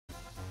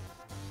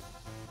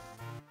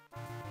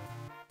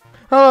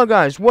Hello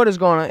guys, what is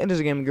going on? It is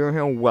a Gaming Guru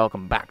here, and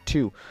welcome back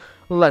to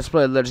Let's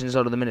Play Legend of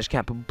Zelda the Minish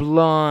Cap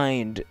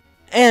Blind.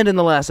 And in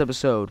the last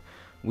episode,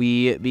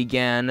 we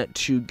began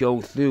to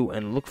go through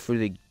and look for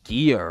the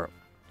gear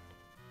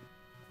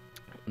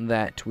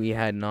that we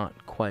had not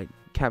quite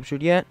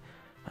captured yet.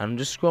 I'm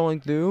just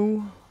scrolling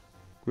through.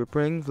 Grip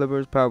ring,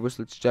 flippers, power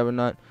wristlets,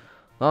 jabberknot,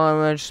 long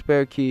wrench,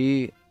 spare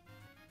key.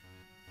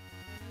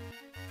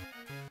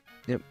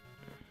 Yep.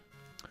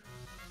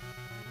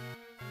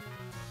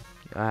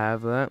 I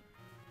have that.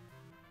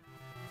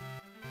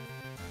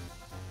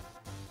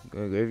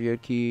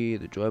 Graveyard key,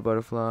 the joy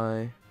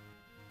butterfly.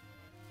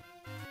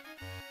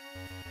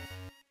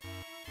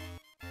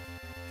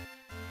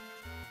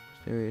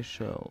 Mysterious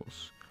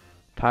shells.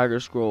 Tiger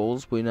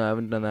scrolls, we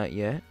haven't done that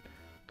yet.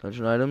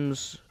 Dungeon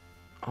items,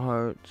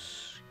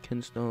 hearts,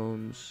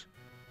 kinstones,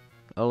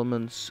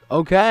 elements.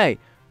 Okay,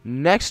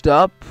 next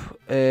up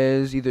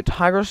is either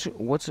tiger.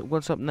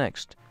 What's up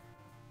next?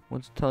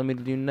 What's it telling me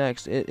to do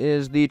next? It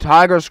is the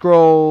tiger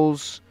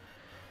scrolls.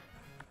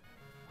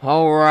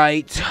 All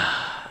right.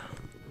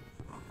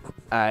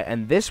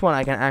 And this one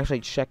I can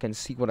actually check and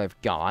see what I've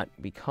got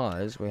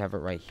because we have it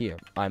right here.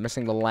 I'm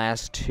missing the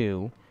last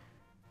two.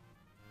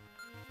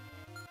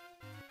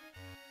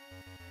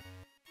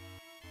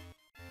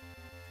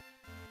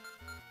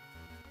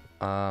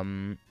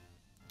 Roll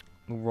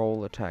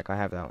attack. I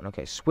have that one.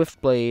 Okay, Swift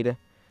Blade.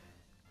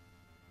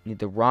 Need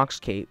the Rock's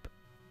Cape.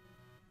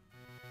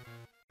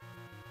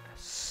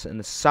 In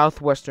the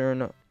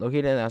southwestern,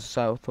 located in the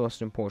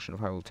southwestern portion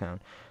of Hyrule Town.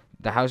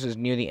 The house is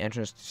near the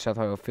entrance to South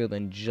Hyrule Field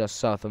and just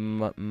south of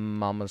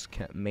Mame's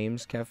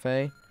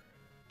Cafe.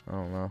 I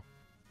don't know.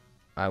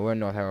 We're in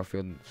North Hyrule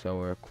Field, so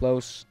we're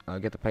close.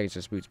 Get the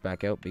Pegasus boots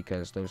back out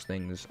because those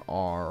things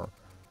are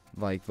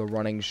like the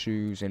running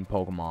shoes in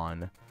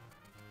Pokemon.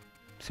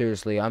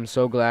 Seriously, I'm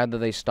so glad that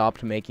they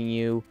stopped making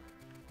you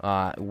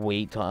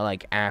wait till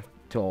like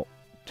after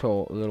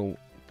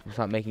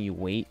stop making you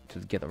wait to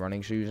get the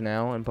running shoes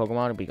now in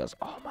Pokemon because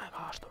oh my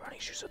gosh, the running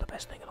shoes are the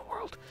best thing in the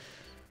world.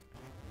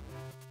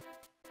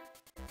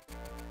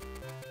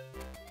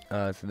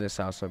 To this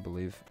house, I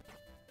believe.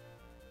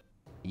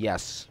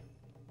 Yes.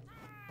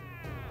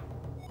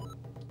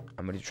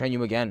 I'm going to train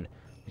you again.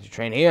 You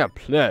train here,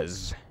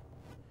 please.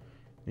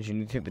 You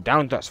need to take the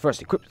down thrust.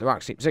 First, equip the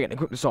rock sleep. Second,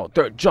 equip the sword.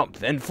 Third, jump.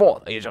 Then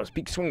fourth, you jump,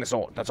 speak, swing the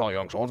sword. That's all,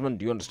 young swordsman.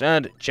 Do you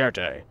understand?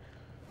 Charity.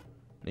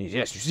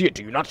 Yes, you see it,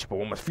 do you not? But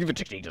one must feel the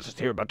technique just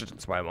hear about it.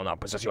 That's why I will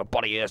not possess your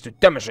body as to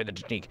demonstrate the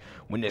technique.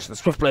 Witness the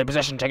swift blade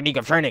possession technique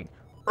of training.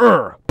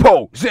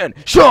 Po, Zen,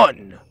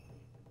 Shun!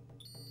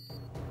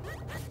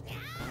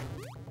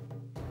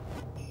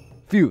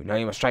 Phew, now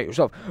you must try it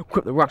yourself.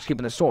 Equip the rock,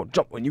 keeping the sword.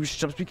 Jump when you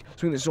jump, speak,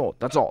 swing the sword.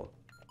 That's all.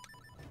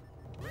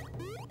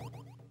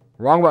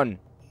 Wrong button.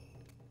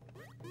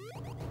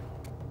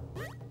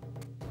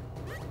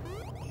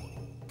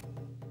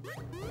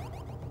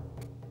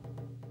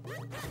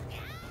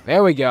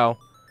 There we go.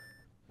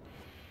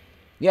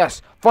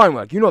 Yes, fine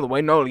work. You know the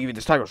way. Now I'll give you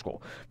this tiger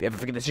scroll. If you ever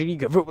forget the secret, you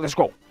can vote with the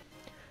scroll.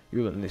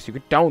 You learn this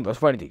secret down. That's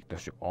fighting.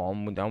 That's your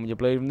arm down with your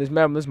blade from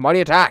this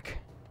mighty attack.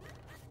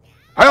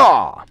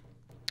 Hiya!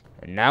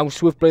 And now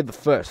Swift Blade the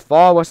first,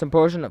 far western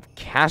portion of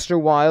Caster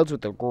Wilds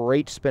with the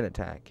great spin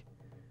attack.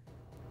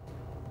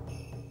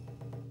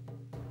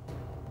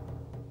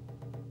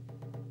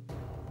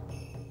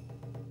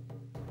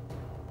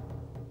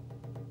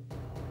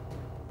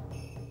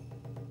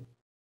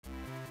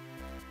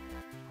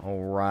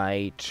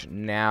 Alright,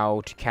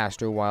 now to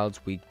Caster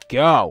Wilds we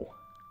go.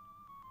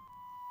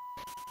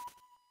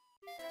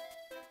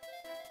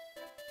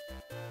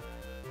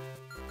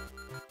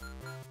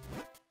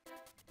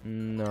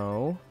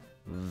 No.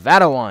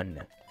 That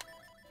one.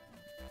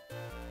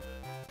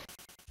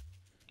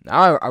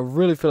 Now I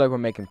really feel like we're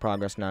making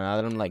progress now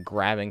that I'm like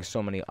grabbing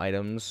so many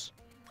items.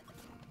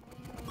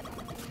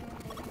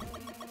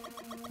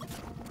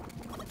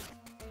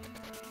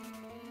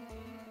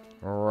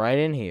 Right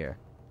in here.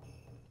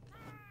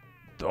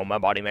 Though my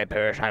body may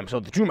perish, I am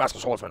still the true master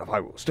swordsman of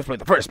Hyrule. Stiff Blade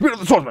the first, spirit of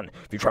the swordsman.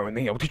 If you try with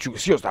me, I will teach you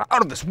skills that are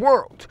out of this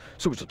world.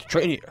 So we shall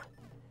train here.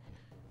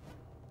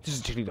 This is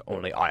a technique that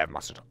only I have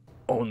mastered.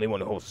 Only one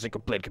who holds a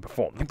sacred blade can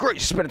perform the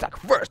great spin attack.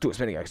 First, do a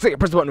spinning attack. Second,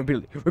 press the button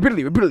repeatedly.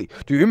 Repeatedly.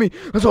 Do you hear me?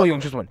 That's all,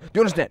 young gentleman. Do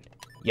you understand?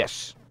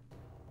 Yes.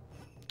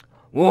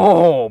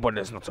 Whoa, but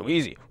it's not so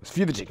easy. Let's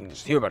feel the technique.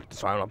 Just hear about it.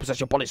 That's why I will possess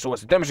your body so as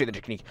to demonstrate the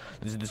technique.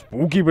 This is the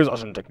spooky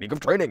possession technique of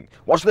training.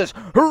 Watch this.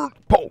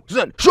 Po,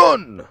 Zen,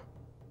 Shun!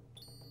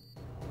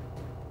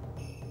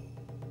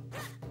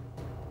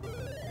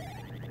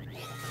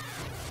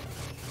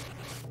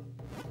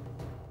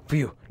 For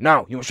you.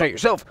 Now, you must try it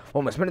yourself.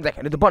 One more spin attack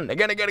and hit the button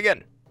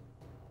again.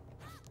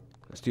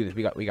 Let's do this.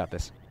 We got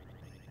this.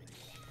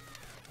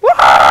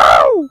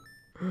 Woohoo!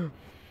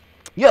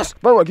 Yes,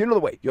 by the way, you know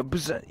the way. You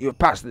have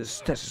passed this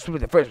test. Swiftly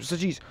the first.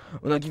 Such ease.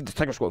 When I give you the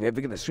tiger scroll, you have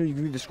to get this. You give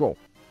you the scroll.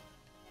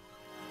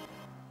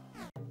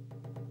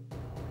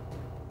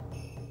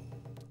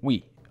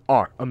 We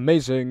are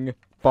amazing.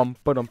 Bum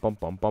ba dum bum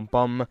bum bum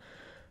bum.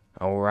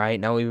 Alright,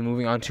 now we'll be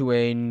moving on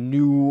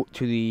to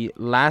the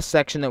last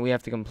section that we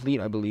have to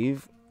complete, I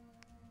believe.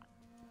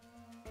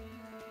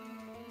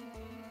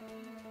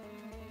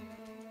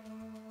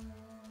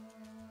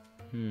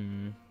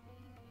 There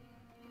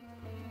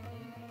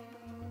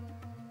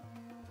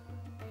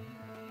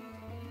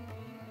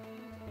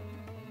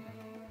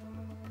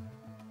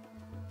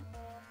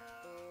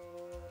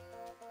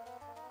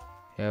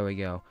we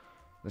go.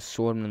 The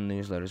Swordman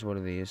newsletters. What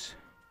are these?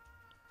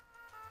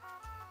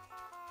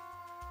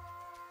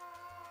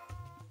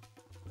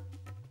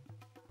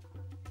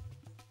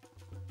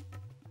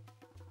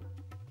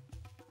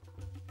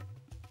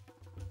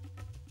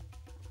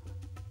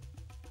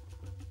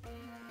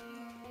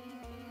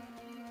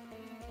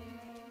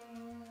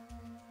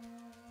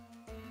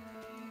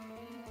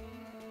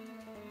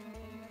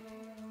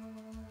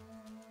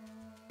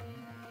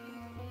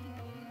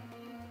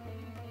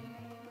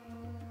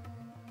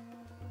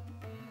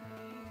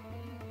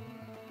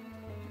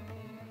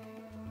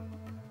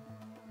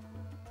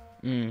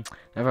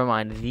 Never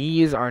mind.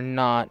 These are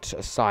not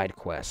a side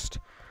quest.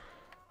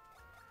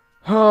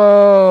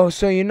 Oh,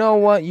 so you know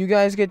what you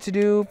guys get to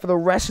do for the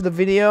rest of the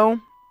video?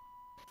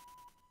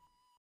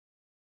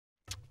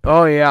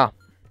 Oh, yeah.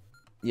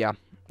 Yeah,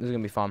 this is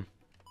gonna be fun.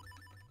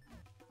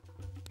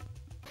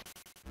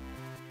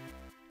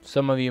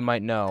 Some of you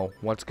might know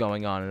what's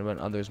going on, but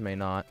others may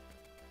not.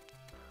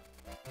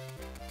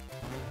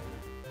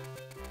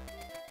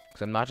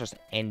 Because I'm not just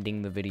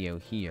ending the video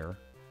here.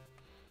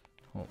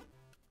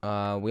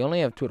 We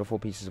only have 2 out of 4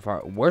 pieces of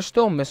heart. We're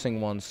still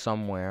missing one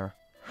somewhere.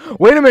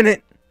 Wait a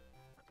minute!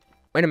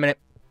 Wait a minute.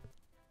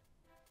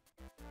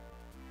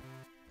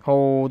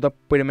 Hold up,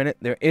 wait a minute.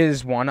 There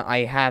is one.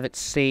 I have it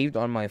saved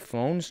on my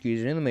phone.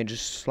 Excuse me. Let me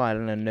just slide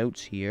in the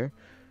notes here.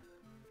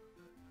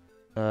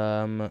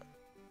 There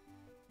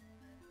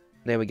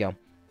we go.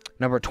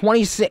 Number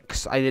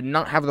 26. I did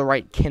not have the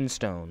right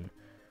kinstone.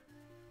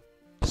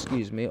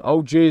 Excuse me.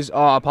 Oh, jeez.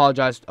 Oh, I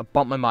apologize. I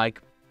bumped my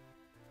mic.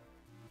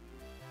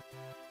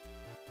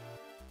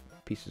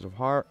 Pieces of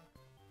heart.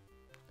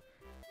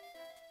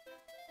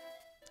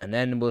 And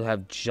then we'll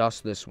have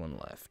just this one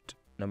left.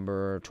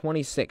 Number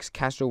 26,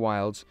 Castro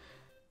Wilds.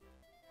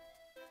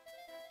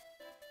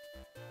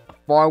 A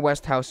Far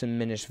West house in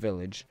Minish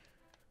Village.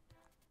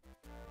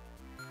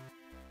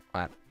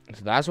 Alright,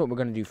 so that's what we're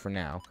going to do for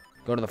now.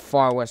 Go to the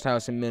Far West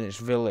house in Minish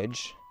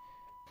Village.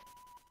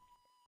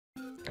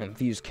 And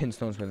fuse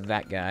kinstones with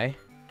that guy.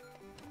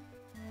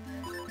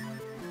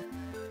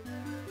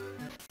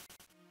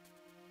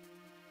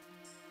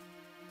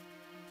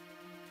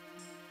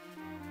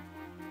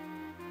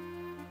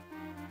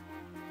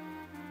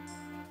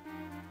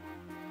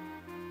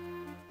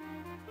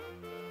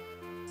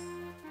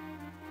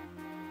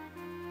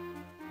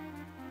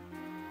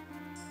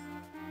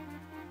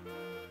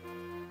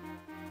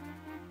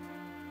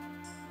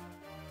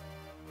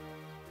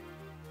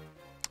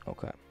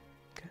 Okay.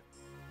 Okay.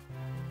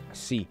 I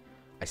see.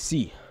 I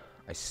see.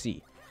 I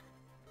see.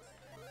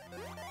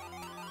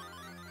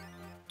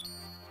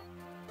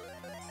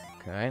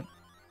 Okay.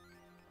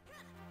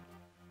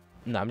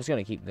 No, I'm just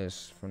gonna keep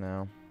this for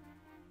now.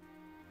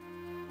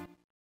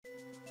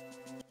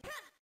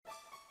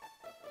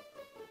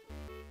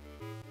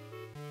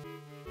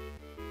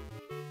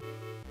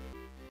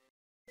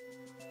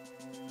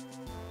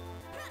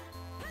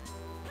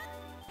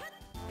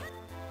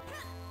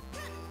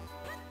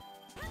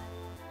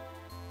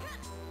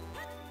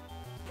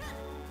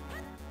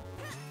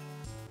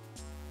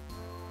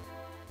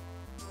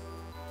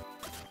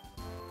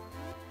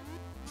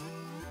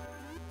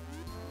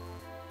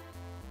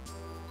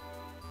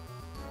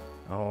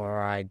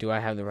 Alright, do I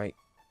have the right...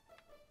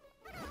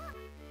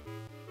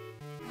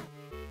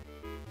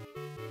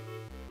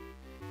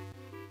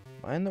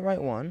 Am I in the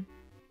right one?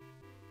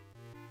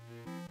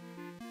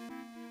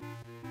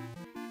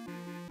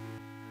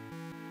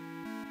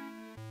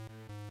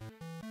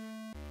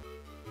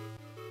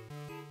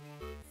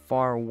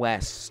 Far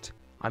west.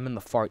 I'm in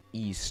the far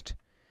east.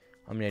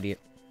 I'm an idiot.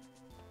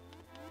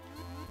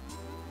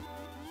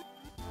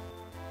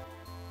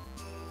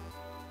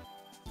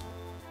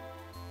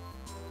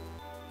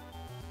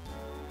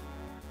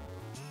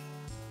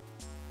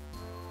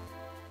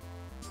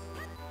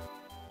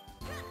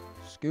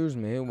 Excuse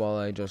me while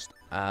I just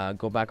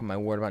go back on my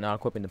word about not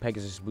equipping the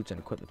Pegasus boots and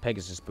equip the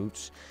Pegasus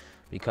boots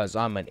because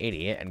I'm an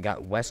idiot and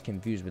got west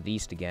confused with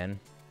east again.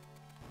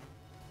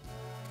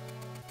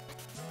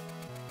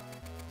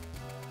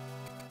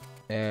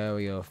 There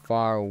we go.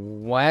 Far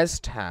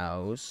west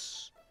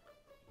house.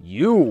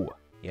 You!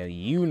 Yeah,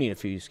 you need a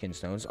few skin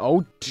stones.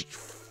 Oh,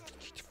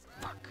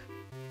 fuck.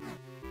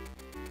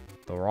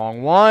 The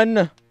wrong one.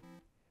 The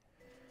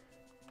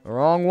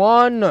wrong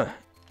one.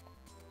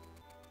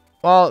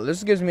 Well,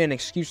 this gives me an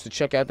excuse to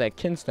check out that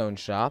kinstone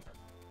shop.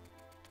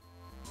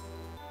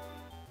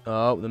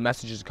 Oh, the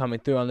messages are coming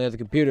through on the other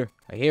computer.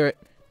 I hear it.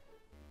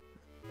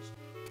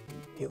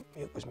 Mute,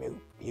 mute, what's mute?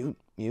 Mute,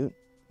 mute,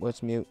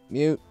 what's mute?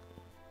 Mute.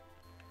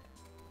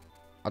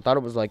 I thought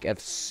it was like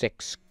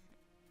F6.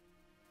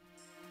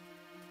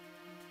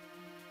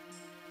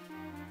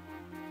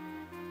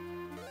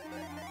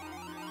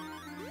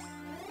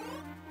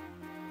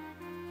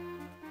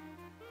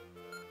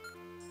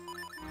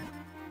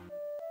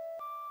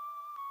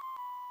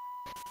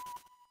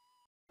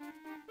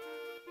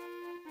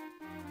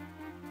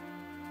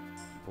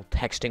 people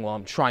texting while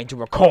I'm trying to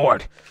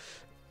record.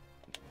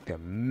 Their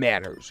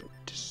manners are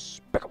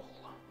despicable.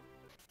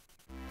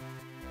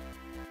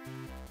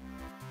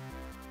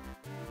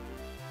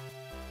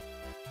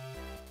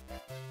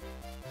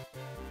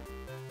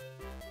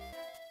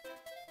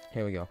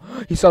 Here we go.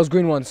 He sells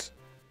green ones.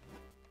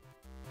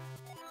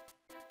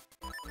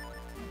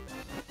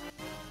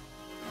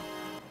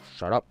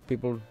 Shut up,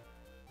 people.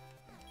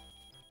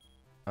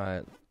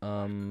 Alright,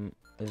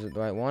 is it the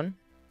right one?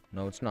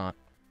 No, it's not.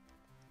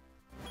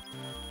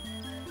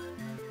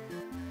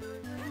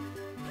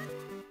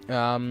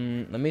 Let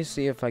me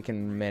see if I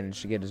can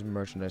manage to get his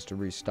merchandise to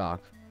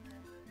restock.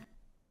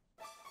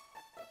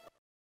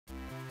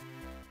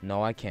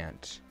 No, I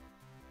can't.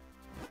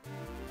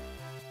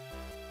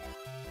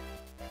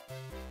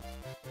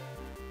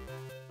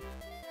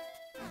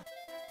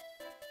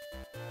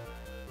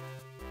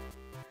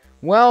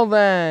 Well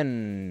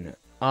then,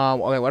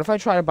 okay, what if I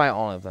try to buy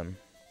all of them?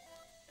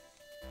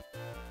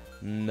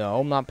 No,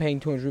 I'm not paying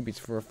 200 rupees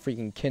for a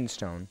freaking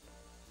kinstone.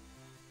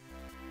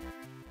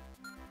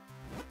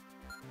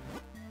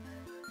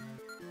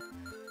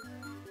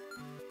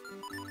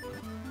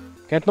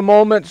 Get the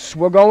moments,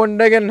 we're going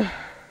digging.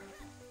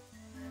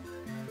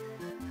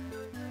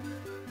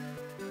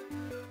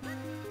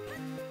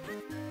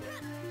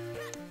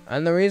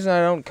 And the reason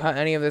I don't cut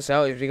any of this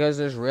out is because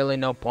there's really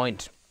no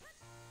point.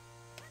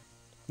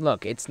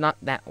 Look, it's not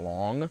that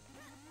long.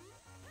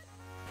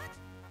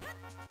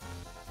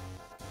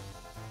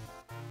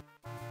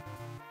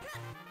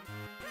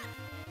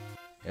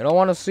 You don't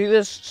want to see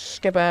this?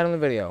 Skip ahead in the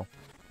video.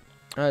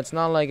 It's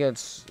not like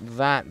it's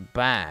that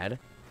bad.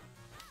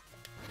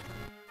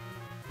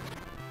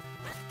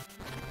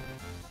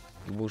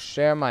 You will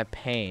share my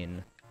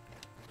pain.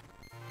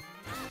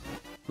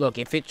 Look,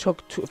 if it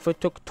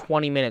took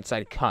 20 minutes,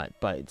 I'd cut.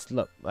 But it's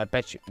look, I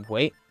bet you.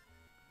 Wait,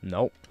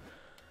 nope.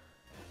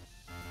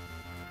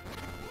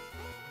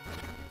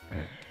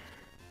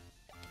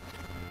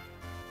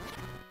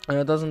 And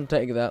it doesn't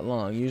take that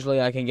long.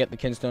 Usually, I can get the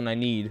kinstone I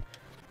need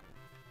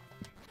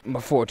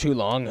before too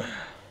long.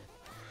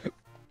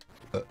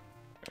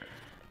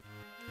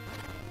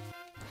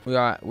 We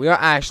are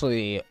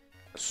actually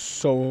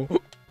so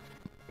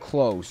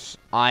close.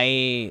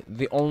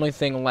 The only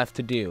thing left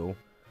to do,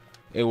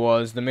 it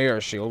was the mirror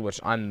shield, which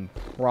I'm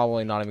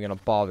probably not even gonna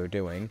bother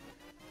doing.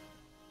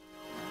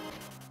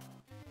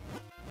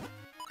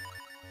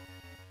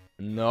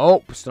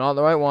 Nope, it's not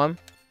the right one.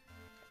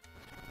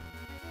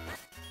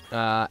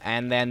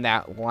 And then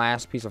that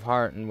last piece of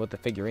heart and with the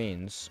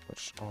figurines,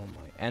 which, oh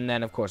my, and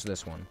then of course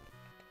this one.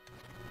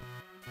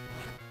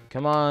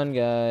 Come on,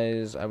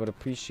 guys, I would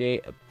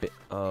appreciate a bit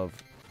of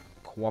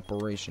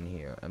cooperation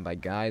here. And by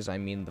guys, I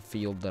mean the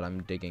field that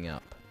I'm digging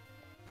up.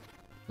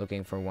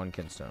 Looking for one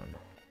kinstone.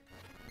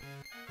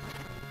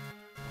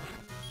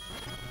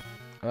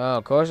 Oh,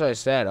 of course I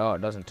said, oh,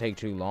 it doesn't take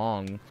too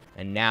long.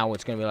 And now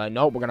it's gonna be like,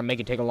 nope, we're gonna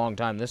make it take a long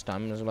time this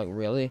time. And it's like,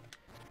 really?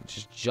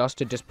 It's just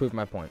to disprove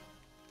my point.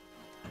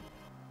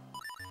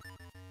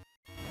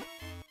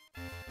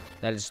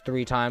 That is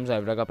 3 times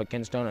I've dug up a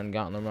kinstone and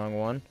gotten the wrong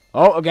one.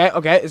 Oh, okay,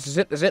 okay. This is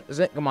it. This is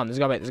it. Come on, this is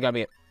gotta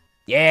be it.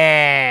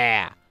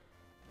 Yeah!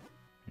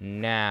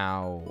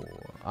 Now,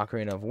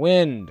 Ocarina of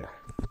Wind.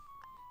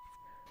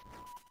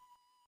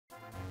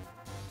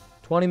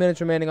 20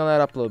 minutes remaining on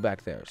that upload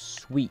back there.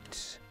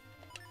 Sweet.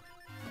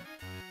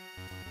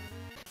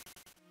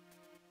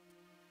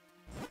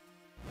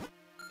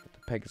 Get the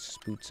Pegasus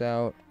boots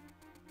out.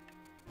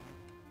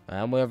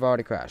 And we have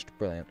already crashed.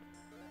 Brilliant.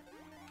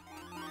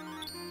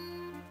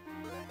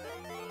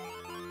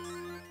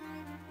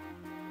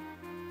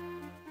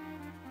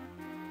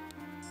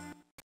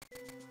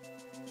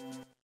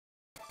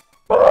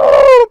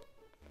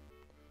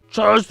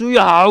 Charge to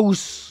your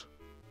house.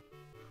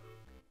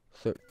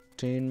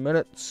 13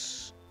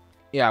 minutes.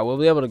 Yeah, we'll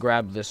be able to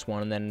grab this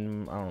one, and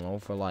then, I don't know,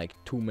 for like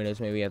 2 minutes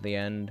maybe at the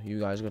end, you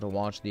guys get to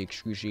watch the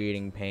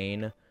excruciating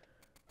pain.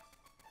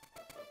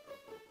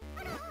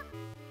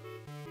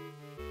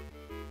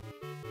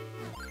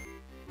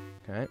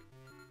 Okay.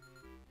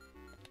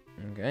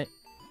 Okay.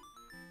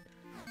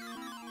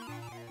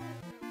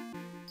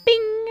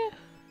 Bing!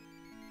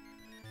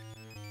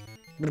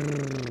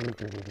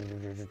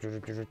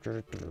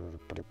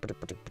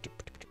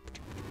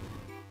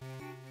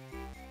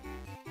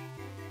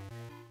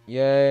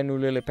 Yeah, new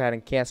lily pad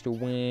and caster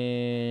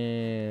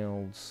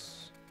wheels.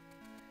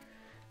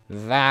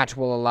 That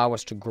will allow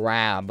us to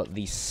grab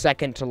the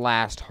second to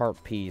last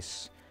heart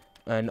piece.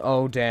 And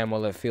oh damn,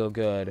 will it feel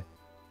good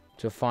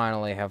to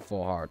finally have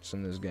full hearts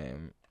in this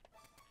game.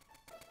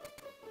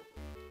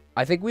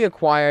 I think we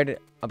acquired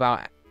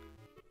about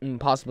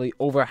possibly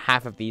over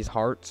half of these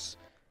hearts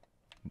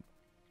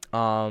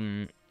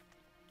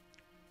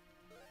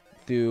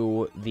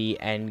through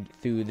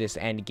this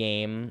end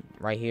game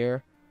right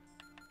here.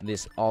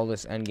 All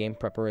this end game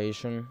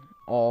preparation,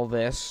 all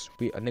this,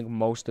 I think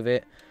most of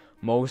it,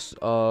 most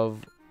of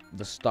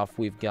the stuff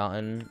we've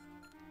gotten,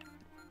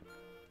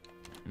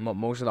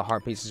 most of the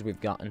heart pieces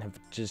we've gotten have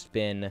just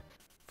been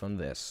from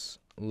this,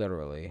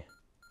 literally.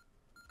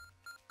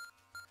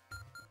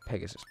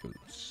 Pegasus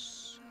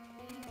boots.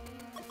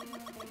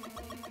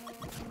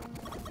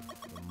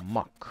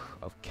 muck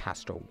of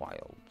Castor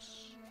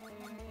Wilds.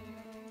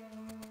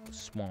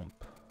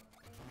 Swamp.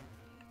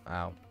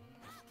 Ow.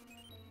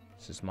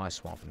 This is my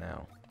swamp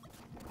now.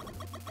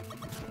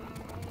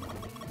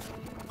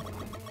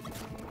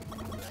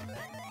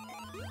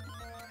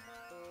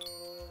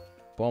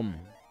 Boom.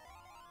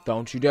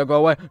 Don't you dare go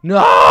away.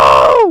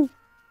 No!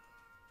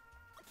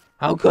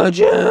 How could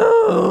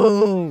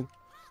you?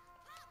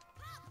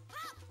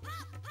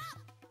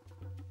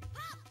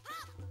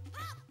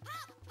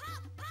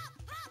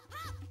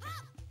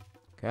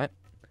 Okay.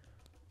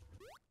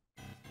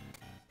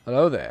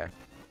 Hello there.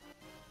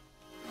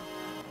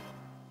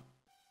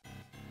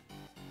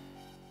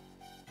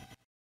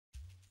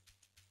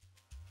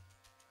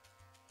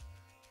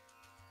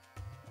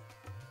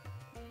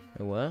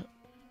 What?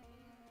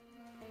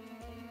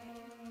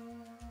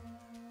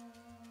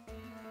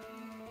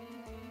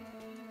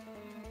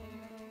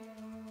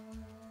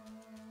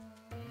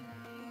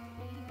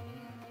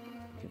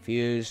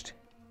 Confused.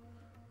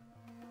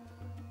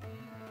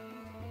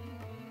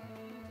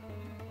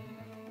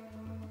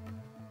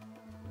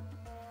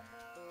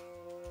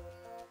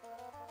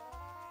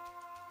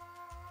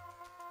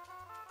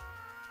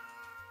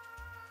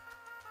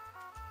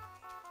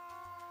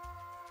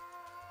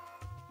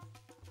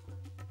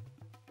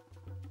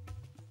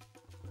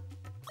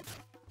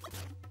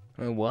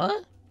 Wait,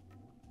 what?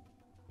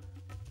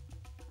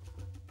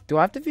 Do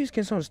I have to fuse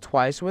Kinstones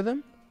twice with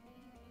him?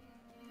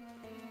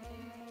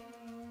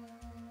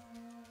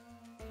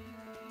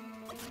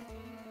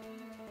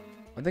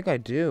 I think I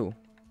do.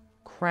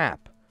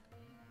 Crap.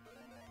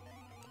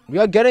 We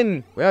are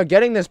getting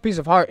this piece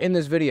of heart in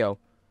this video.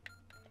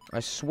 I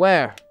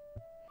swear.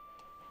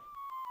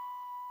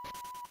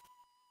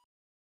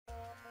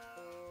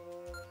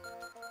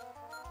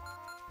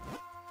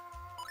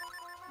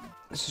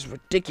 This is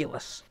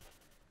ridiculous.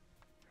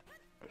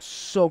 I'm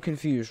so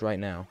confused right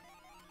now.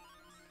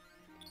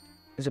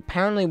 There's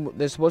apparently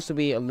there's supposed to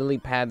be a lily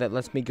pad that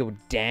lets me go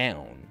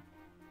down.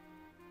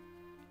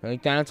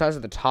 Like down size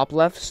at the top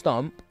left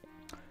stump.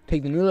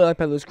 Take the new lily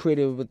pad that was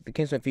created with the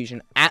Kingstone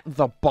fusion at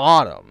the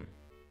bottom.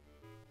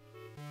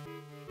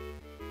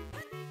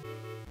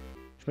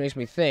 Which makes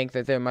me think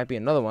that there might be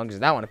another one,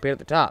 because that one appeared at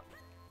the top.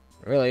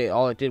 Really,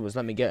 all it did was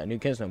let me get a new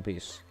Kingstone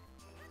piece.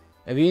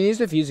 If you use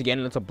the fuse again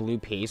and it's a blue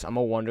piece, I'm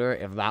gonna wonder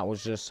if that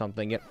was just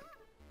something.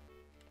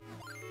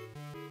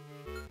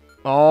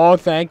 Oh,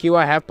 thank you.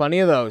 I have plenty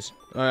of those.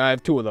 I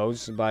have 2 of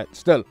those, but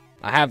still,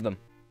 I have them.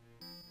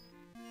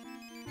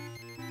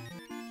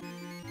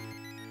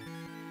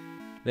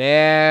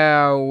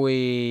 There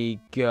we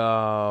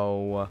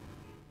go.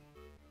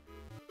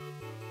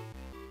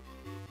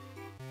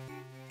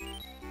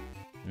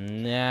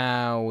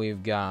 Now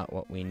we've got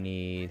what we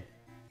need.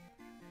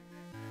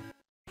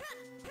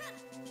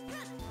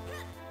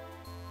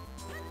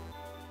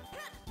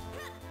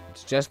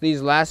 It's just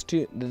these last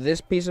 2,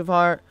 this piece of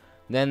heart,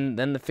 then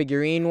the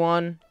figurine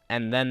one,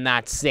 and then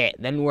that's it.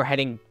 Then we're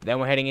heading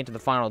into the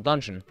final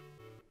dungeon.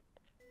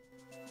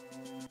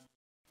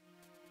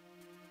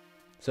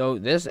 So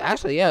this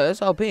actually, yeah,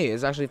 this LP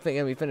is actually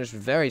gonna be finished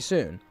very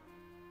soon.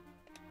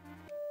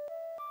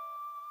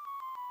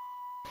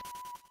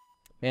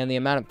 Man, the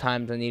amount of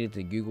times I needed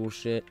to Google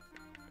shit.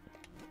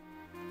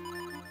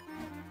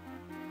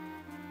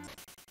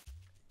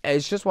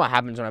 It's just what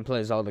happens when I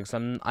play Zelda, because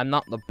I'm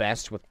not the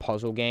best with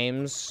puzzle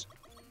games.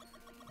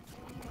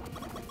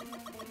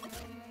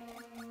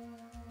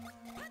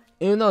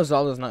 Even though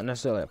Zelda's not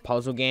necessarily a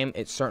puzzle game,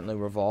 it certainly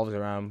revolves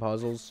around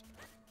puzzles.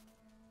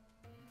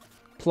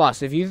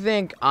 Plus, if you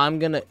think I'm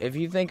gonna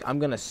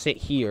sit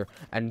here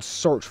and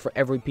search for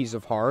every piece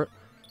of heart,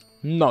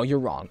 no, you're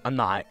wrong. I'm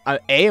not. A,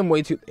 I'm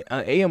way too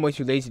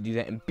lazy to do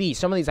that, and B,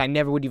 some of these I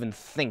never would even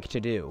think to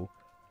do.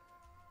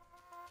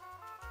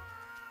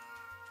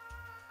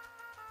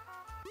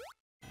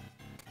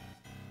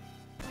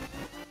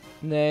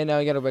 Now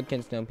we got a red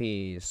Kingstone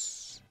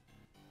piece.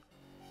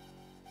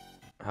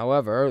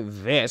 However,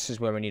 this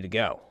is where we need to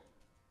go.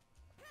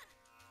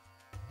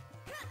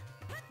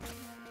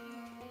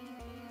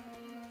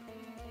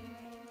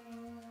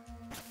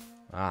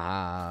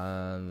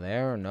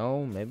 There?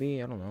 No?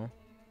 Maybe? I don't know.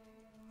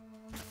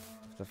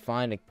 Have to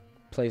find a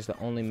place that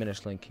only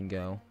Minish Link can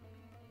go.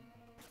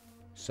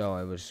 So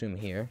I would assume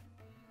here.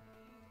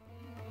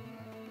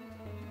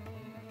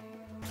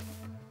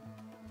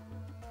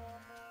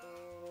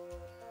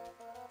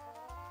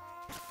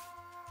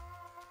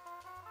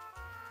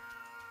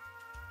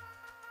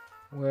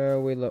 Where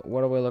are we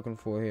what are we looking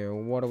for here?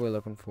 What are we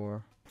looking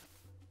for?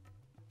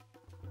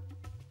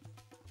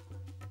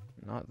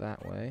 Not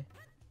that way.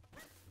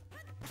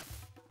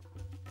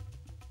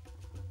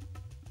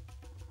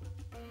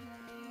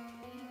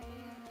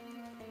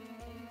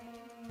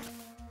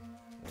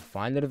 We'll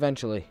find it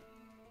eventually.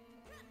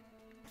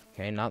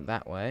 Okay, not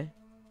that way.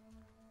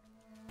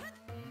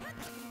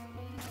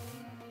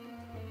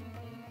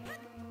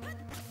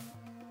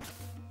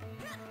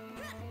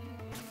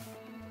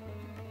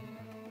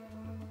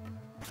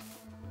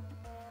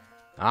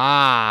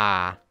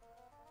 Ah!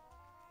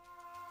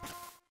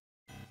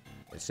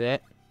 That's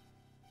it.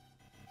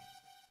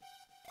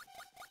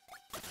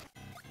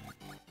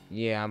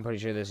 Yeah, I'm pretty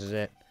sure this is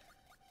it.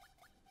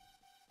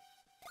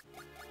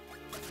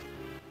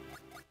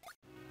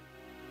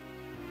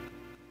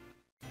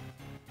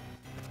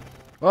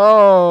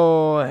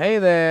 Oh, hey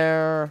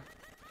there.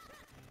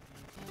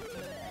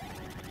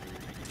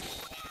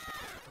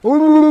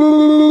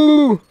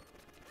 Ooh!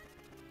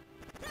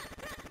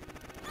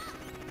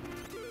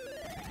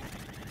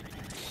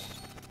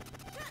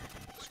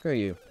 Screw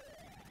you.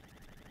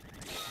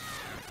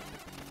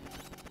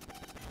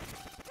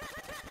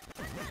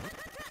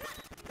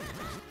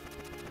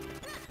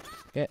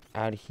 Get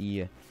out of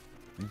here.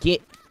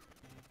 Get.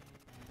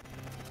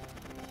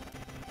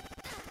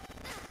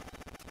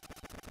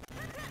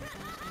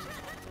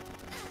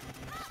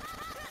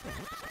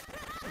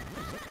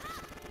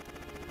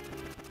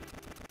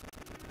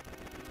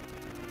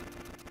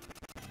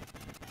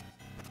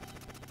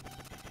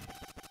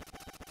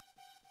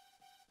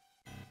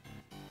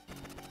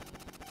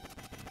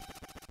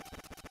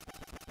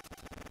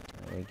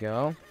 There we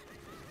go.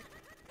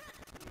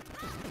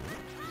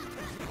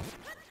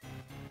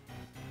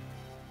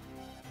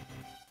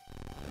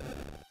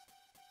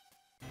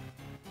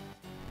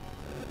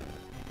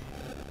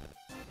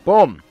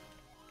 Boom.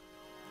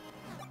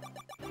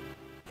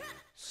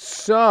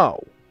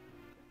 So,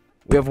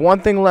 we have one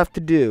thing left to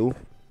do,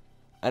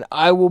 and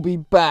I will be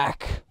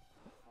back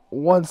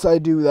once I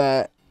do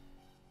that.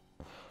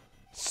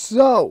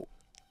 So,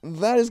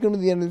 that is going to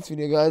be the end of this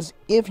video, guys.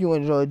 If you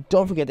enjoyed,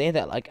 don't forget to hit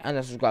that like and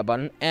that subscribe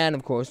button. And,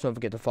 of course, don't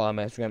forget to follow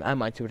my Instagram and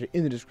my Twitter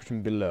in the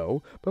description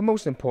below. But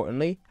most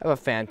importantly, have a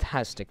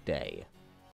fantastic day.